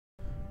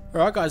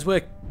Alright guys,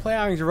 we're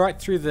plowing right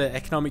through the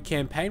economic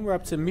campaign. We're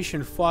up to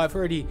mission 5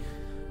 already,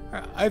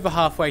 over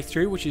halfway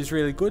through, which is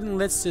really good, and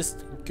let's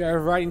just go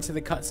right into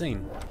the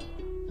cutscene.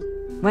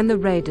 When the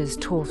raiders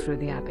tore through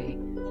the abbey,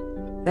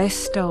 they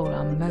stole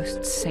our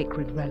most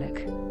sacred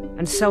relic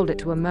and sold it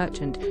to a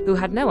merchant who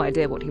had no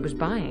idea what he was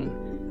buying.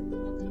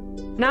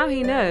 Now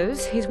he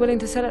knows he's willing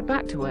to sell it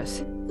back to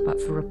us, but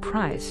for a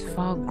price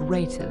far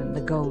greater than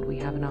the gold we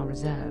have in our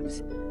reserves.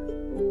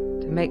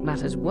 To make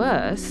matters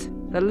worse,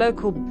 the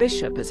local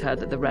bishop has heard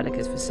that the relic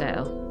is for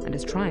sale and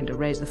is trying to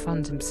raise the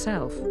funds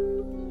himself.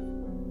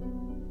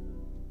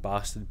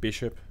 Bastard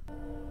bishop.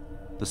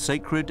 The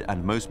sacred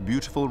and most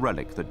beautiful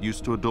relic that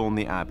used to adorn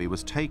the abbey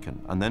was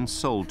taken and then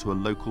sold to a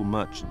local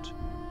merchant.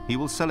 He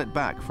will sell it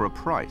back for a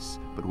price,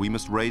 but we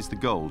must raise the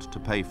gold to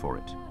pay for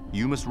it.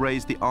 You must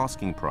raise the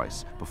asking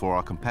price before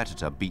our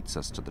competitor beats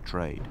us to the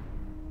trade.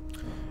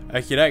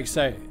 Okie doke,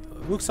 so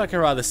it looks like a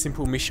rather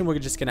simple mission. We're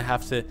just going to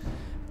have to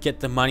get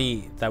the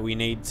money that we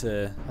need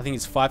to, I think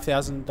it's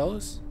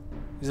 $5,000?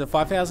 Is it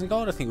 5,000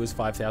 gold? I think it was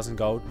 5,000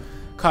 gold.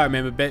 Can't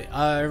remember, but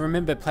I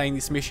remember playing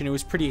this mission. It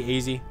was pretty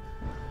easy.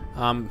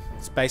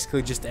 It's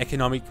basically just an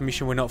economic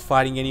mission. We're not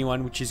fighting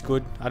anyone, which is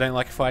good. I don't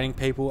like fighting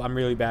people. I'm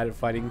really bad at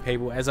fighting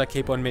people, as I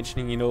keep on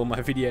mentioning in all my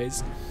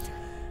videos.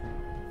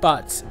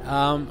 But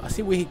I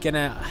think we're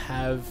gonna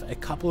have a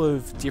couple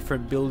of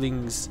different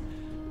buildings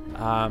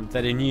that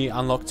are new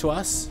unlocked to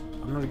us.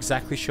 I'm not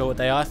exactly sure what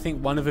they are. I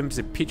think one of them is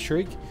a pitch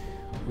rig,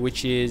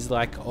 which is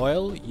like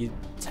oil. You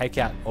take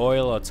out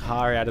oil or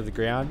tar out of the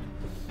ground,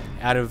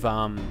 out of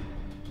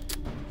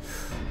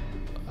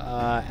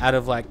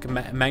like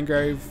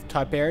mangrove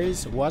type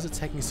areas. Why is it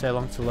taking so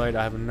long to load?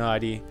 I have no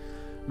idea.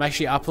 I'm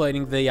actually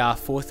uploading the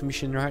 4th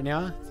mission right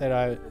now that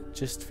I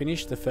just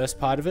finished, the first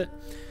part of it.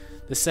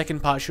 The second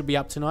part should be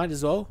up tonight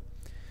as well,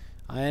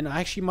 and I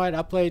actually might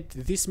upload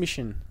this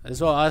mission as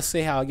well. I'll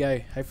see how I go.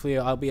 Hopefully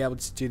I'll be able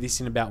to do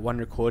this in about 1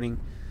 recording.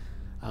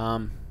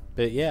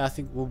 But yeah, I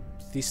think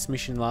this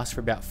mission lasts for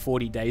about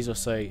 40 days or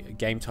so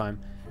game time,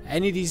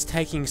 and it is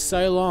taking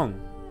so long.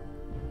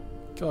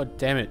 God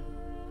damn it.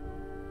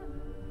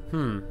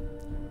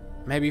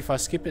 Maybe if I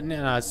skip it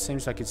now, it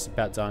seems like it's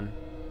about done.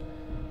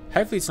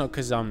 Hopefully it's not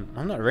because I'm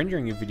not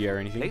rendering a video or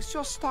anything. Place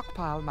your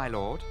stockpile, my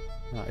lord.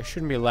 No, it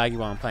shouldn't be laggy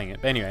while I'm playing it.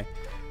 But anyway,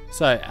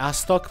 so our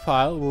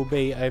stockpile will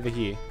be over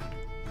here.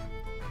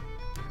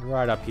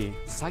 Right up here.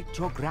 Sight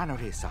your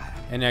granary, sire.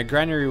 And our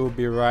granary will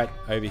be right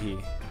over here.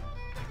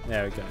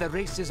 There we go. The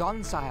race is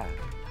on, sire.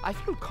 I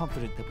feel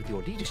confident that with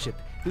your leadership,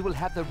 we will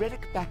have the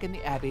relic back in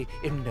the abbey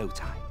in no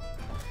time.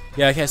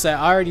 Yeah, okay, so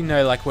I already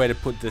know like where to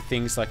put the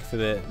things like for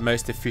the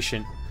most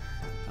efficient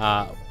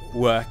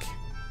work,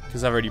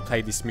 because I've already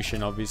played this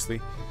mission,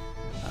 obviously.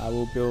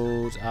 We'll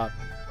build up.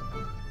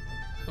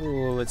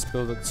 Oh, let's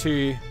build up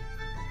two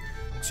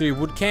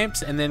wood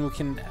camps, and then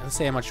let's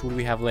see how much wood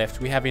we have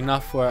left. We have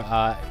enough for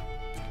a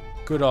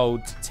good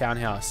old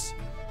townhouse.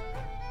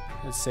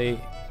 Let's see,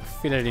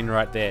 fit it in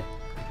right there.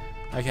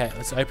 Okay,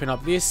 let's open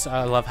up this.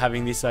 I love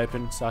having this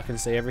open so I can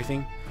see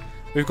everything.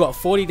 We've got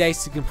 40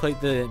 days to complete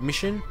the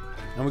mission,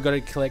 and we've got to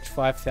collect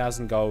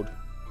 5,000 gold.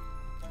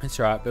 That's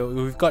right, but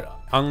we've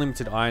got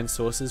unlimited iron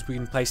sources. We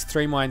can place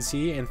 3 mines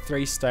here and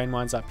 3 stone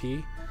mines up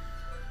here,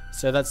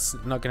 so that's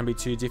not going to be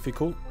too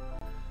difficult.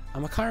 I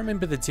can't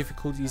remember the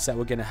difficulties that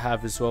we're going to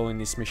have as well in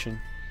this mission.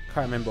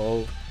 Can't remember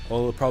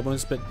all the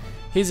problems, but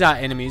here's our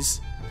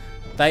enemies.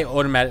 They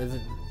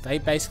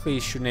basically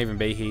shouldn't even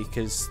be here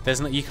because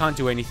you can't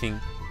do anything.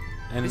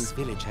 And this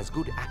village has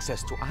good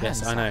access to iron.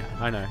 yes, I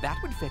know. That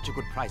would fetch a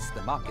good price at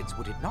the markets,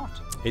 would it not?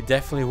 It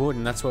definitely would,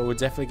 and that's what we're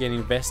definitely going to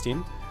invest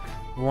in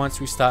once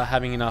we start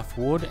having enough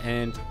wood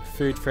and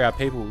food for our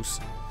peoples.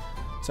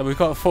 So we've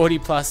got 40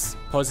 plus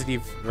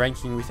positive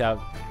ranking with our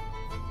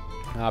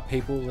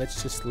people.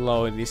 Let's just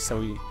lower this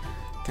so we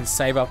can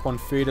save up on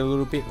food a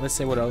little bit. Let's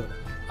see what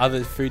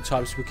other food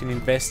types we can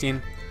invest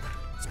in.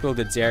 Let's build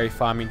a dairy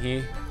farm in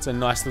here. It's a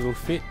nice little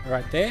fit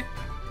right there.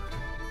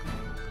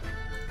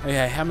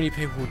 Okay, how many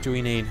people do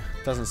we need?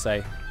 Doesn't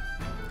say.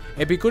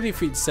 It'd be good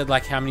if it said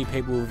like how many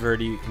people are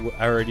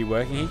already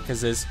working here,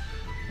 because there's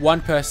 1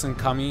 person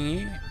coming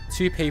here,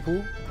 2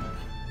 people.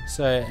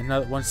 So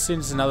as soon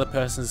as another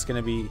person is going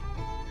to be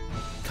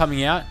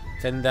coming out,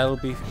 then that'll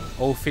be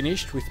all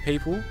finished with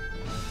people.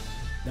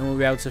 Then we'll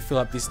be able to fill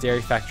up this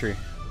dairy factory.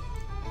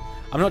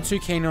 I'm not too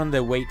keen on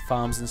the wheat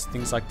farms and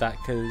things like that,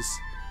 because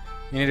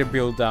you need to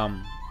build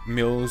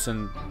mills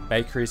and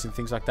bakeries and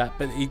things like that.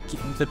 But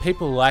the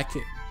people like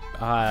it.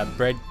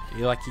 Bread,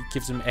 it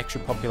gives them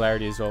extra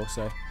popularity as well,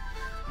 so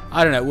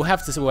I don't know, we'll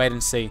have to wait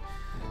and see.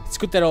 It's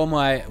good that all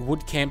my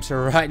wood camps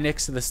are right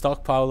next to the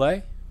stockpile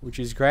though, which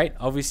is great.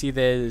 Obviously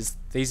these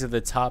are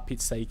the tar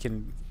pits that you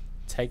can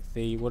take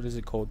the, what is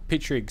it called,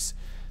 pitch rigs.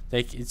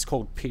 It's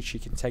called pitch. You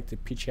can take the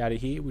pitch out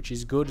of here, which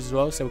is good as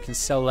well, so we can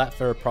sell that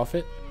for a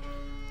profit.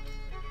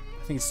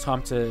 I think it's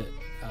time to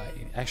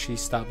actually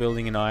start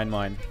building an iron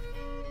mine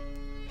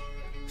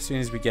as soon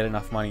as we get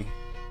enough money.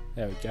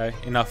 There we go.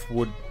 Enough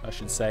wood, I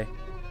should say.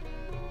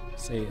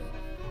 See,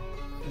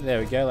 there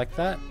we go, like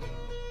that.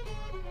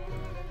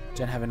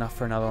 Don't have enough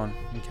for another one.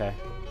 Okay.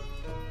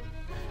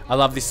 I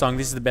love this song.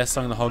 This is the best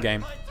song in the whole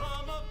game.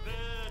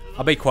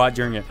 I'll be quiet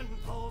during it.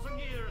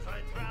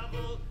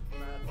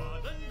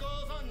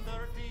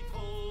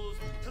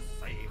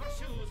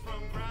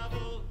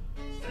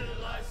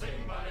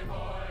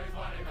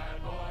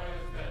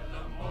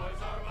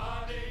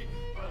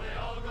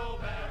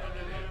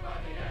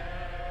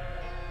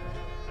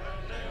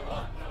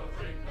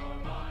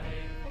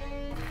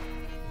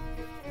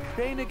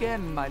 Rain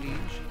again, my liege.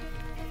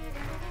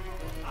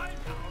 I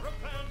now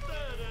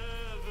repented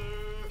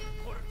ever,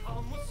 for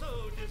Tom was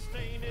so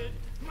disdained.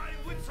 My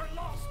wits are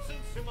lost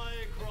since my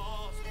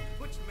cross,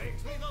 which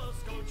makes me thus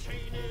go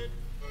chained.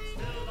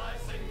 Still I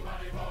sing,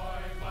 mighty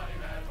boys, mighty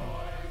mad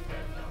boys,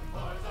 when the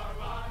boys are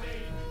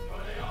bonny,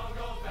 for they all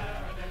go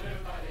bare and they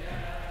live by the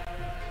air.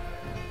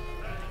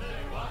 And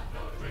they want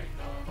no drink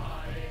nor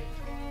money.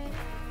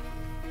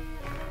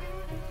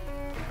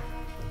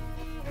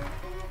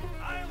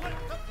 I went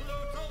to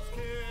Pluto's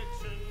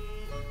kitchen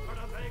for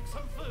to make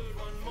some food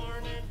one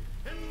morning,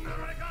 and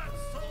there I got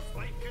so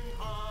spiking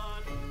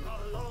hot,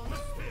 along the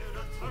spirit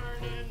of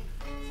turning.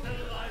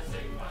 Still I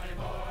sing, mighty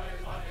boys,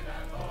 mighty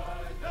mad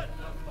boys,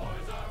 Bedlam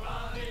boys are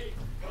bonny,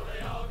 for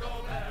they all go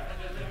bare and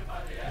they live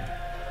by the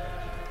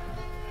air,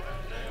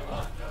 and they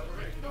want no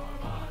drink nor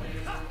money.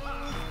 Ha ha!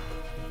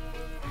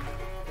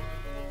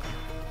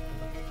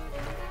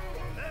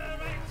 There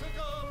I took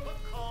up a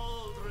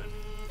cauldron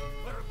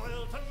where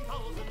boiled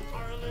 10,000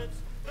 varlets.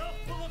 The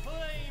full of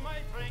flame I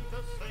drank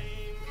the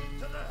same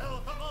to the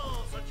health of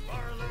all such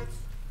varlets.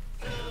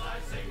 Still I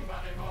sing,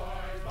 bonny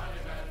boys,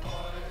 bonny mad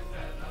boys,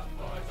 Bedlam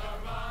boys are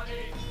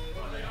bonny,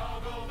 for they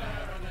all go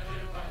bare and they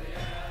live by the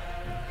air,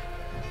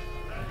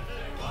 and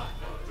they want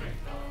no drink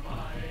nor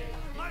money.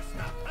 My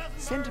snap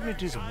has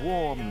Sentiment is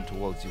warm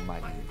towards you, my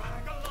liege.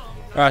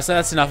 Alright, so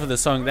that's enough of the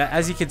song. That,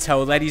 as you can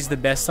tell, that is the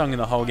best song in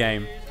the whole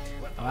game.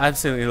 I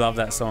absolutely love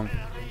that song.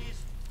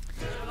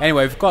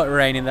 Anyway, we've got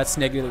rain and that's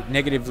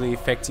negatively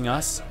affecting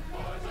us.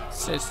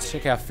 So let's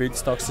check our food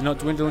stocks. They're not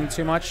dwindling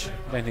too much?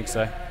 I don't think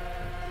so.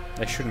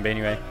 They shouldn't be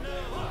anyway.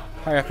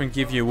 Hurry up and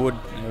give you wood.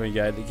 There we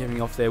go. They're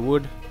giving off their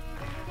wood.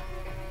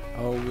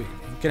 Oh, we're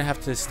going to have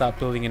to start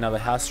building another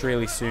house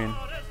really soon.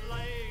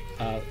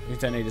 We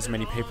don't need as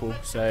many people,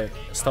 so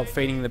stop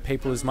feeding the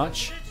people as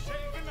much.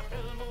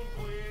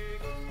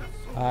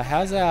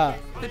 How's our...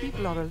 The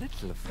people are a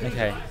little afraid.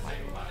 Okay.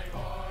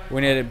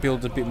 We need to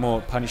build a bit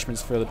more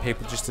punishments for the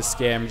people just to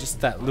scare them,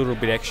 just that little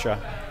bit extra.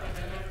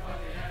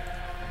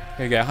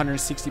 Here we go,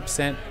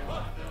 160%.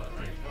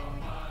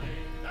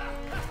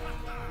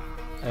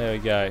 There we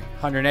go,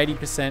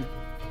 180%.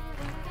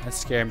 Let's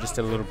scare them just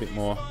a little bit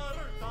more.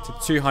 To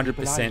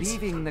 200%.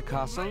 Leaving the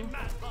castle.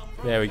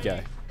 There we go.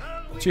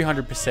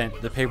 200%.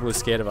 The people are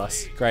scared of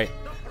us. Great.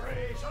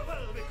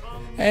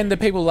 And the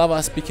people love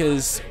us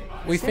because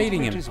we're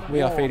feeding them.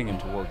 We are feeding them.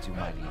 Towards you,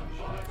 my liege.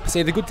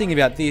 See, the good thing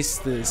about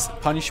this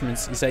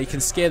punishments is that you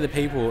can scare the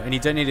people and you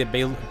don't need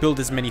to build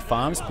as many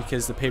farms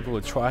because the people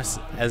are twice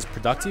as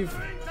productive.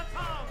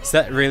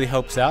 So that really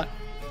helps out.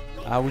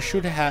 We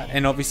should have,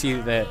 and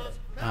obviously they're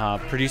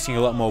producing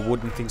a lot more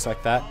wood and things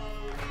like that.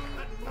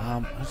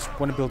 I just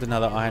want to build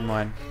another iron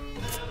mine.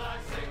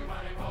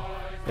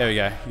 There we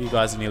go. You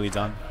guys are nearly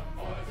done.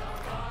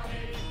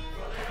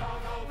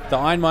 The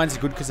iron mines are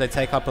good because they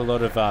take up a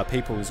lot of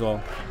people as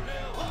well.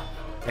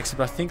 Except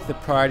I think the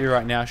priority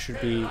right now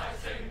should be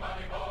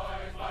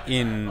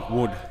in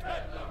wood.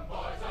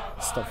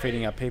 Stop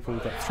feeding our people.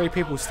 We've got 3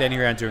 people standing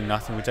around doing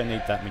nothing. We don't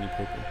need that many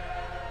people.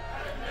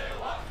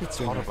 It's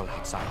horrible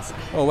outside.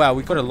 Oh wow,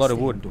 we've got a lot of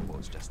wood.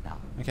 Just now.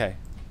 Okay.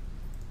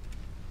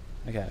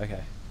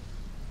 Okay.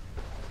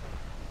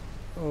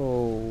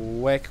 Oh,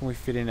 where can we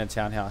fit in a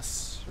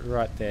townhouse?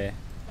 Right there.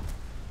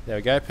 There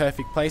we go,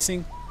 perfect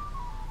placing.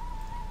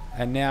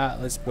 And now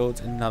let's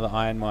build another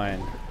iron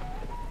mine.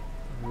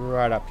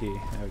 Right up here.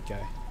 There we go.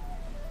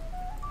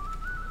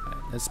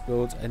 Let's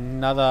build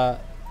another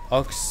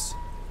ox,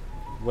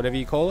 whatever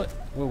you call it.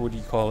 What would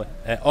you call it?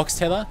 Ox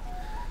tether.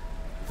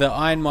 The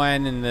iron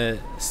mine and the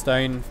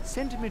stone.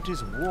 Sentiment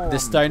is warm. The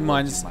stone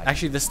mines.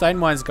 Actually, the stone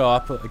mines go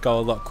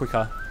a lot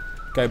quicker.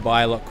 Go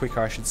by a lot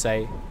quicker, I should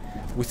say.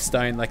 With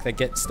stone, like they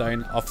get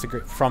stone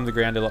from the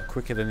ground a lot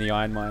quicker than the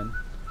iron mine.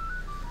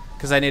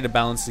 Because they need to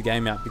balance the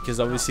game out. Because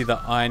obviously the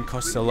iron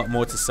costs a lot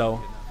more to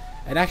sell.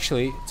 And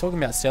actually, talking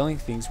about selling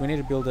things, we need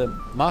to build a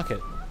market.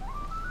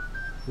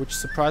 Which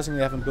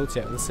surprisingly I haven't built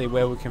yet. Let's see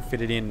where we can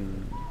fit it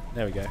in.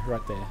 There we go,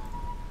 right there.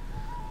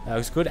 That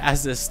was good.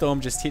 As the storm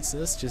just hits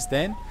us just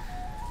then.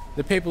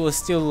 The people are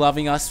still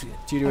loving us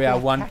due to our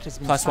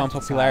 1+1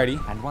 popularity.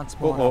 And once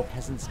more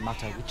peasants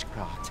mutter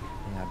witchcraft.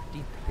 They are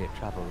deeply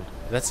troubled.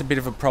 That's a bit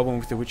of a problem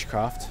with the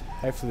witchcraft.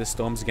 Hopefully the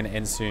storms are going to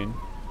end soon.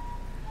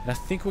 And I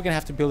think we're going to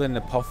have to build an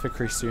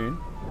apothecary soon.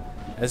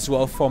 As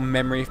well, from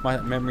memory, if my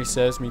memory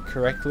serves me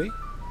correctly.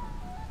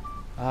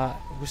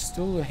 We're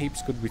still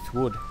heaps good with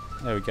wood.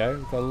 There we go.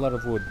 We've got a lot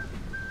of wood.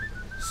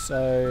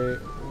 So,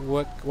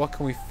 what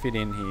can we fit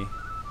in here?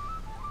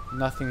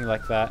 Nothing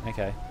like that.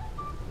 Okay.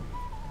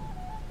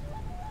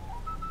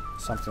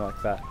 Something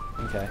like that.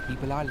 Okay.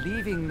 People are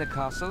leaving the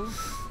castle.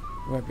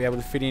 We won't be able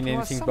to fit in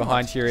anything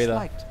behind here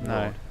either.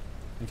 No.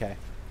 Okay.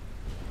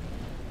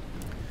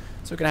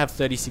 So we're going to have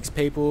 36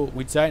 people.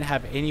 We don't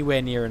have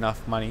anywhere near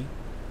enough money.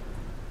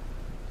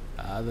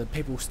 The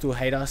people still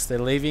hate us. They're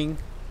leaving.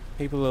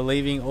 People are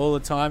leaving all the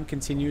time,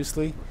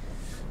 continuously.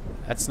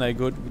 That's no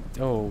good.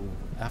 Oh,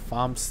 our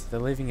farms. They're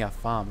leaving our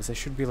farms. They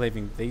should be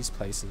leaving these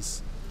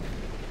places.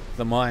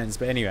 The mines.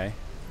 But anyway.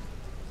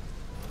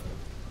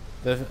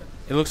 It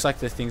looks like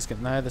the thing's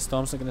going to... No, the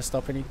storm's not going to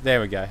stop any... There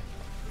we go.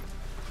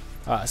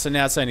 Alright, so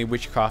now it's only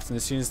witchcraft. And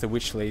as soon as the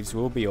witch leaves,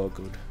 we'll be all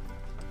good.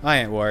 I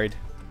ain't worried.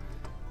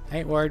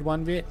 Ain't worried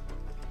one bit.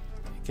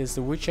 Because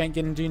the witch ain't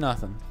going to do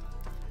nothing.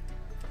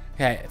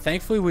 Okay,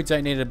 thankfully we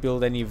don't need to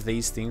build any of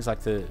these things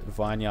like the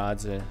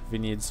vineyards or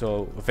vineyards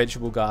or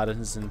vegetable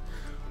gardens and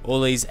all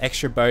these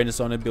extra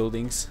bonus honor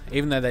buildings.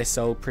 Even though they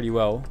sell pretty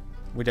well,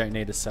 we don't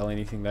need to sell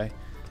anything though.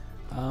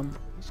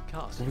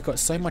 We've got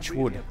so much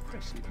wood.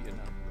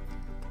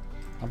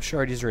 I'm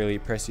sure it is really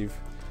impressive.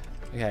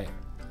 Okay,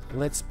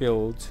 let's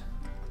build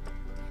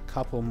a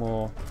couple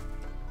more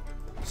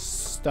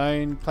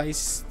stone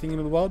place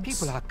thingamabobs.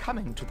 People are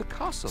coming to the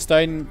castle.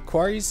 Stone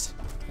quarries.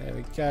 There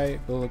we go.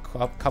 Build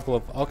a couple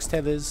of ox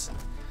tethers.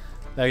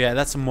 There we go.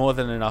 That's more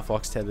than enough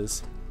ox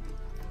tethers.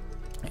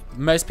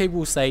 Most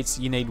people say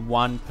you need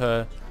one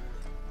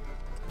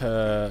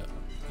you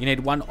need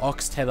one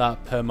ox tether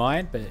per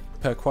mine, but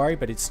per quarry,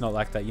 but it's not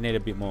like that. You need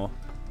a bit more.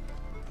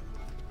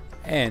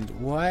 And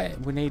why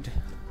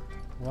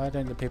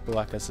don't the people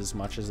like us as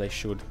much as they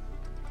should?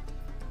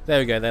 There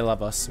we go. They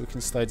love us. We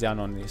can slow down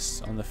on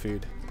this, on the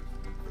food.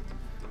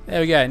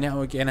 There we go. Now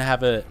we're gonna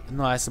have a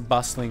nice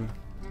bustling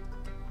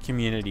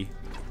community.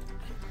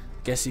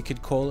 Guess you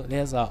could call it.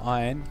 There's our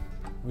iron.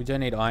 We don't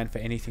need iron for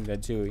anything though,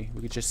 do we?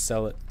 We could just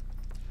sell it.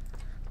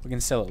 We can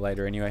sell it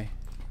later anyway.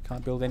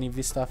 Can't build any of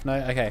this stuff, no?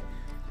 Okay.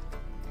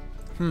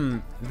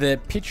 The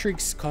pit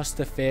rigs cost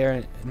a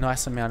fair,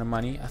 nice amount of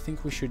money. I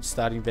think we should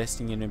start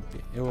investing in a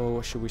bit. Or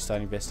what should we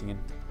start investing in?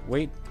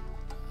 Wheat?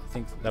 I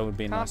think that would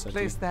be a nice idea.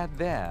 Place that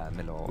there,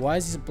 my lord. Why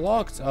is this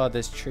blocked? Oh,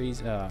 there's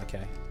trees. Oh,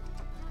 okay.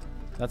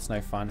 That's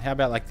no fun. How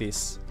about like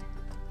this?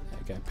 There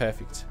we go.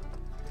 Perfect.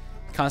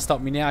 Can't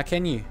stop me now,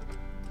 can you?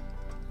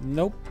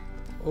 Nope.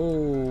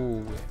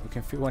 Oh, we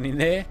can fit one in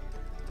there.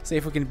 See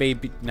if we can be a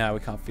bit... No, we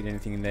can't fit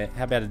anything in there.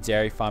 How about a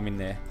dairy farm in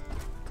there?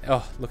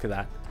 Oh, look at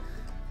that.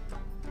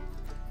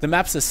 The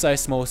maps are so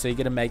small, so you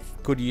got to make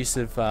good use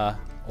of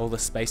all the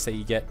space that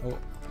you get. Oh,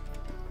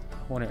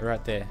 I want it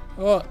right there.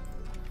 Oh,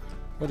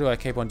 what do I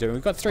keep on doing?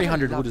 We've got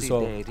 300 wood as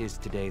well. Day it is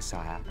today,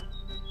 sire.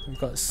 We've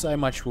got so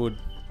much wood.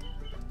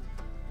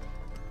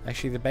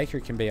 Actually, the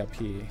bakery can be up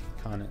here,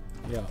 can't it?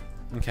 Yeah.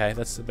 Okay,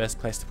 that's the best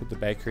place to put the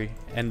bakery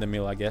and the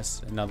mill, I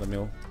guess. Another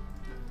mill.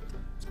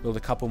 Let's build a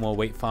couple more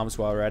wheat farms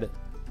while we're at it.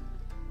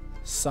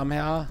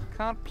 Somehow.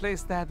 Can't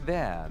place that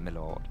there, my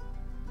lord.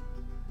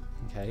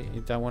 Okay, you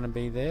don't want to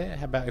be there?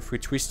 How about if we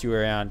twist you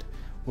around?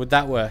 Would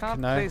that work? Can't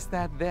No? place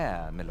that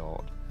there, my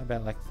lord. How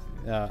about like...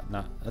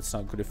 no, that's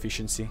not good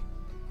efficiency.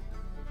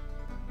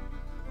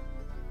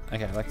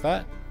 Okay, like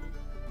that.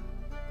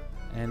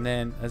 And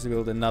then let's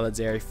build another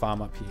dairy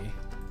farm up here.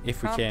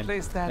 If we Can't can.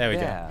 place that There we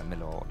there, go. my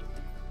lord.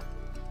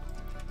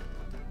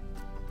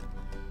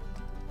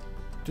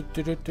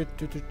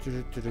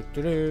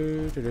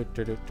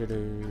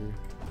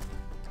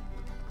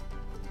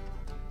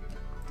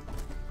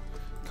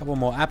 Couple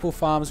more apple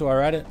farms while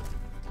we're at it.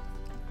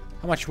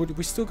 How much wood?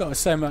 We still got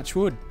so much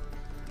wood.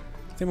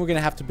 I think we're going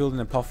to have to build an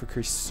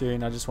apothecary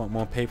soon. I just want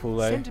more people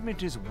though.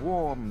 Sentiment is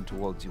warm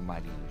towards you, my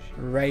liege.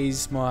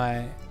 Raise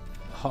my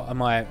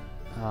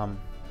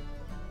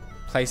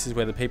places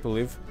where the people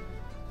live.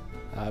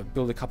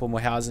 Build a couple more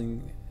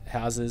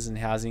houses and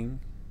housing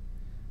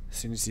as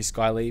soon as this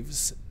guy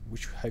leaves,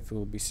 which hopefully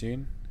will be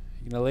soon.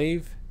 You gonna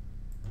leave?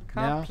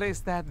 Can't now? place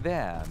that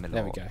there, my lord.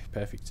 There we go.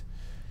 Perfect.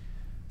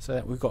 So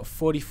that we've got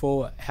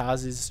 44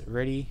 houses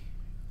ready,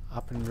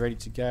 up and ready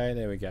to go.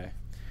 There we go.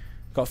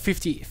 Got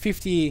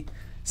 50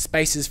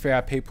 spaces for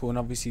our people, and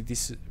obviously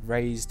this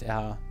raised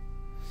our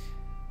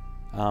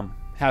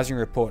housing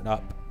report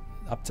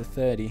up to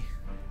 30.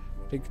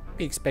 We'd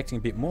be expecting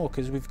a bit more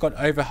because we've got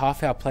over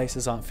half our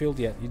places aren't filled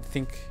yet. You'd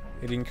think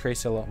it'd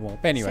increase a lot more.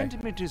 But anyway,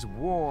 Sentiment is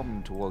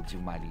warm towards you,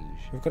 my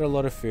liege. we've got a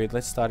lot of food.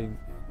 Let's start in.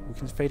 We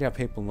can feed our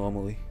people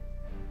normally,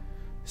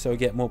 so we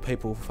get more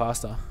people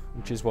faster,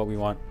 which is what we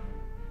want.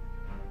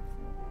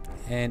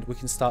 And we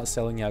can start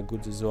selling our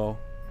goods as well.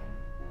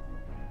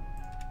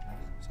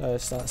 So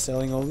start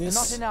selling all this.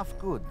 Not enough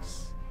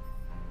goods.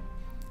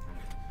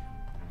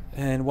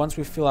 And once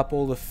we fill up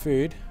all the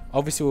food,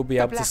 obviously we'll be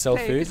The able to Black sell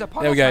Plague food. is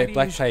upon There we us, go, my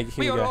Black liege. Plague.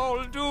 Here We we are go.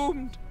 all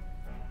doomed.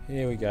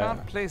 Here we go.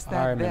 Can't place I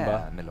that remember.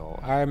 there, my lord.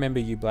 I remember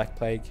you, Black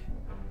Plague.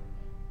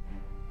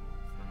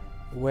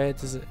 Where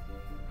does it...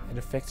 It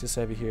affects us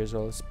over here as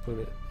well. Let's put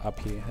it up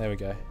here. There we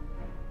go.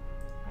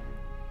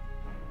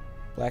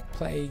 Black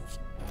Plague.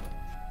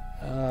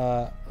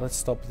 Let's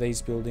stop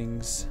these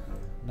buildings.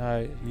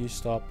 No, you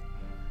stop.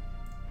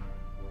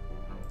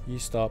 You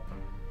stop.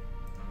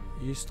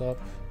 You stop.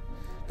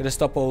 Gotta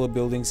stop all the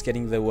buildings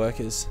getting the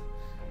workers.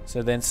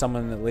 So then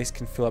someone at least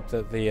can fill up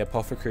the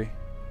apothecary.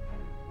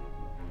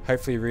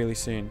 Hopefully really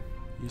soon.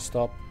 You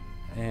stop.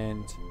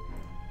 And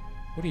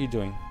what are you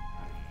doing?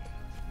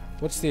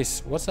 What's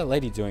this? What's that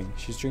lady doing?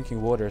 She's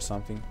drinking water or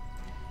something.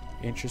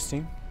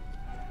 Interesting.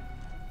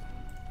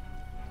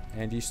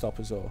 And you stop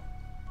as well.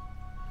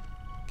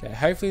 Okay,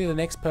 hopefully the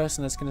next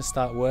person that's going to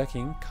start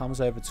working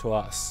comes over to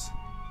us.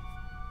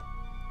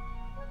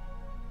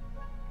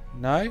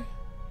 No?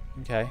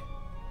 Okay.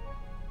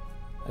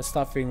 Let's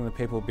start feeding the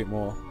people a bit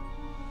more.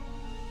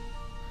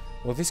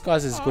 Well, this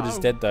guy's as good as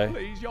dead, though.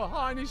 Please, Your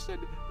Highness,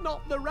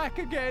 not the rack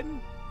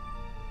again.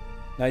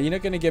 No, you're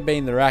not going to get beat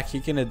in the rack.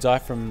 You're going to die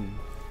from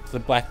the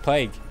Black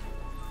Plague.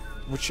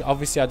 Which,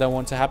 obviously, I don't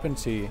want to happen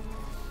to you.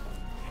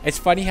 It's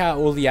funny how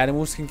all the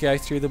animals can go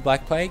through the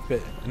Black Plague,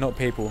 but not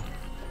people.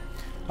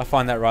 I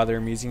find that rather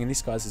amusing, and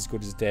this guy's as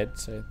good as dead,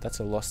 so that's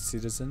a lost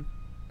citizen.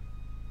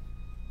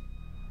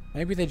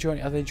 Maybe they're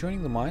joining... Are they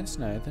joining the mines?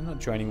 No, they're not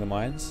joining the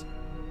mines.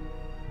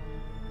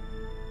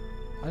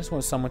 I just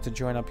want someone to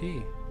join up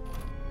here.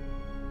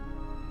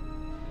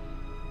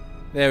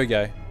 There we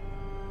go.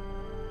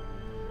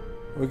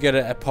 We'll get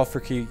an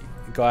apothecary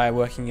guy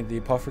working at the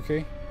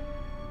apothecary.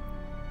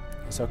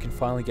 So I can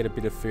finally get a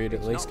bit of food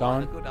at least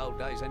going. It's not like the good old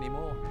days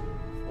anymore.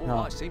 All No.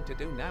 I seem to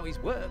do now is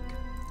work.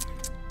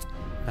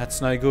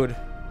 That's no good.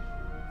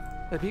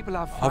 The people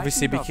are frightened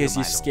Obviously of you, because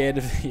my you're scared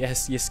lord. of...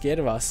 Yes, you're scared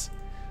of us.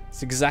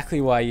 It's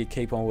exactly why you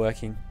keep on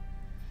working.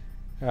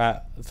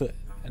 Alright,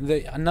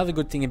 another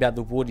good thing about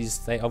the wood is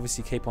they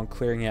obviously keep on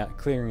clearing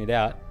it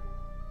out.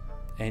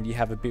 And you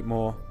have a bit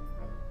more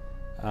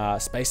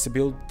space to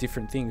build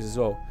different things as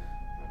well.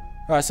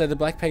 Alright, so the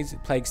Black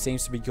Plague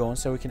seems to be gone,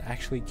 so we can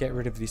actually get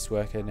rid of this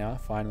worker now,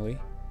 finally.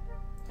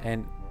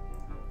 And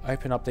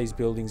open up these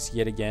buildings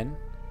yet again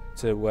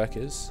to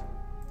workers.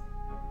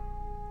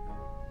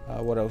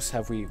 What else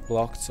have we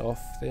blocked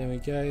off? There we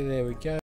go, there we go.